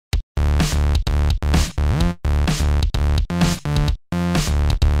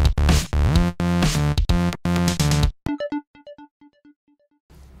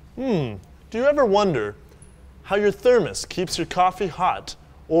Do you ever wonder how your thermos keeps your coffee hot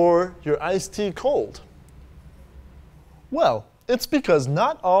or your iced tea cold? Well, it's because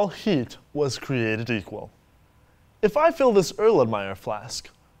not all heat was created equal. If I fill this Erlenmeyer flask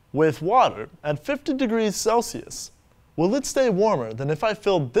with water at 50 degrees Celsius, will it stay warmer than if I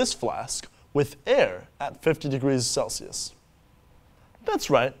filled this flask with air at 50 degrees Celsius? That's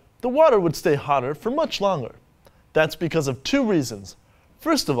right, the water would stay hotter for much longer. That's because of two reasons.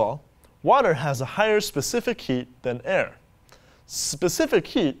 First of all, water has a higher specific heat than air. Specific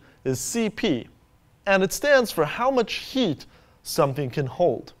heat is Cp, and it stands for how much heat something can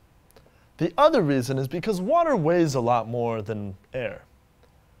hold. The other reason is because water weighs a lot more than air.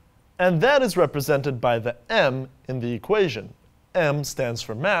 And that is represented by the m in the equation. M stands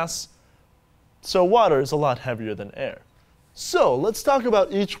for mass, so water is a lot heavier than air. So let's talk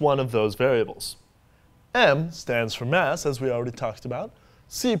about each one of those variables. M stands for mass, as we already talked about.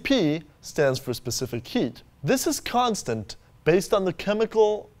 Cp stands for specific heat. This is constant based on the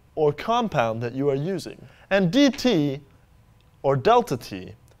chemical or compound that you are using. And dT, or delta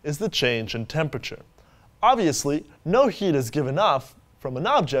T, is the change in temperature. Obviously, no heat is given off from an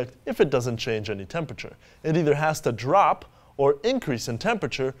object if it doesn't change any temperature. It either has to drop or increase in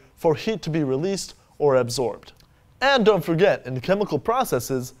temperature for heat to be released or absorbed. And don't forget, in chemical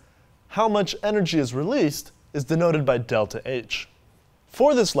processes, how much energy is released is denoted by delta H.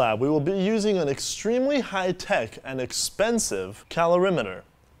 For this lab, we will be using an extremely high-tech and expensive calorimeter.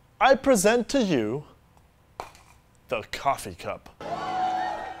 I present to you the coffee cup.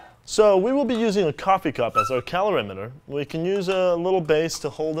 So we will be using a coffee cup as our calorimeter. We can use a little base to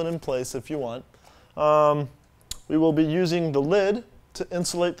hold it in place if you want. We will be using the lid to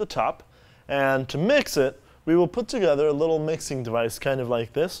insulate the top. And to mix it, we will put together a little mixing device kind of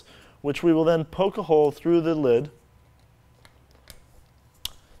like this, which we will then poke a hole through the lid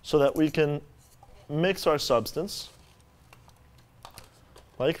so that we can mix our substance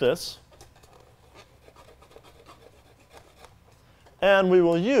like this. And we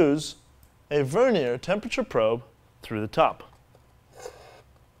will use a vernier temperature probe through the top.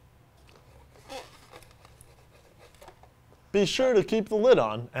 Be sure to keep the lid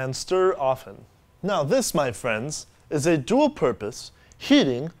on and stir often. Now this, my friends, is a dual-purpose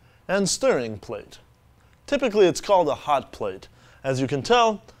heating and stirring plate. Typically it's called a hot plate. As you can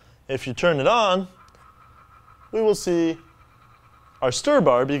tell, if you turn it on, we will see our stir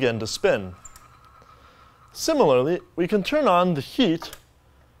bar begin to spin. Similarly, we can turn on the heat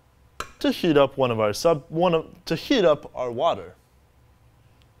to heat up our water.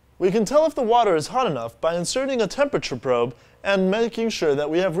 We can tell if the water is hot enough by inserting a temperature probe and making sure that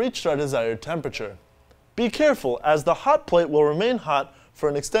we have reached our desired temperature. Be careful, as the hot plate will remain hot for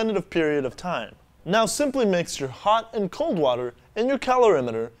an extended period of time. Now simply mix your hot and cold water in your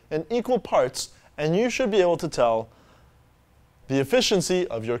calorimeter in equal parts, and you should be able to tell the efficiency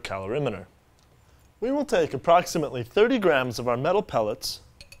of your calorimeter. We will take approximately 30 grams of our metal pellets,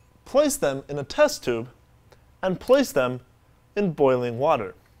 place them in a test tube, and place them in boiling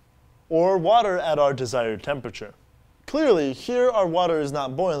water, or water at our desired temperature. Clearly, here our water is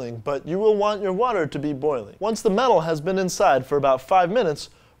not boiling, but you will want your water to be boiling. Once the metal has been inside for about 5 minutes,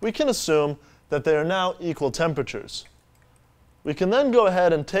 we can assume that they are now equal temperatures. We can then go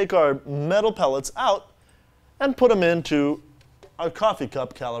ahead and take our metal pellets out and put them into our coffee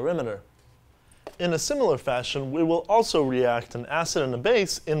cup calorimeter. In a similar fashion, we will also react an acid and a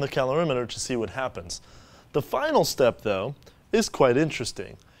base in the calorimeter to see what happens. The final step, though, is quite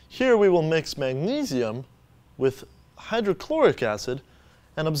interesting. Here we will mix magnesium with hydrochloric acid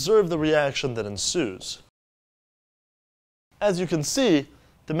and observe the reaction that ensues. As you can see,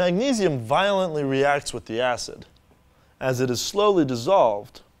 the magnesium violently reacts with the acid as it is slowly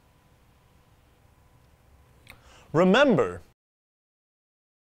dissolved. Remember,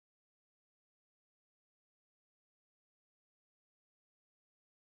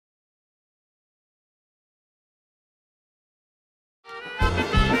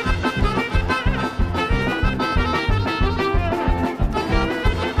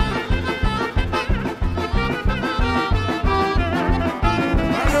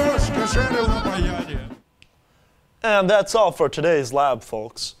 and that's all for today's lab,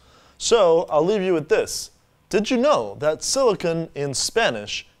 folks. So I'll leave you with this. Did you know that silicon in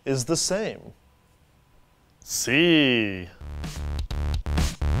Spanish is the same? Sí.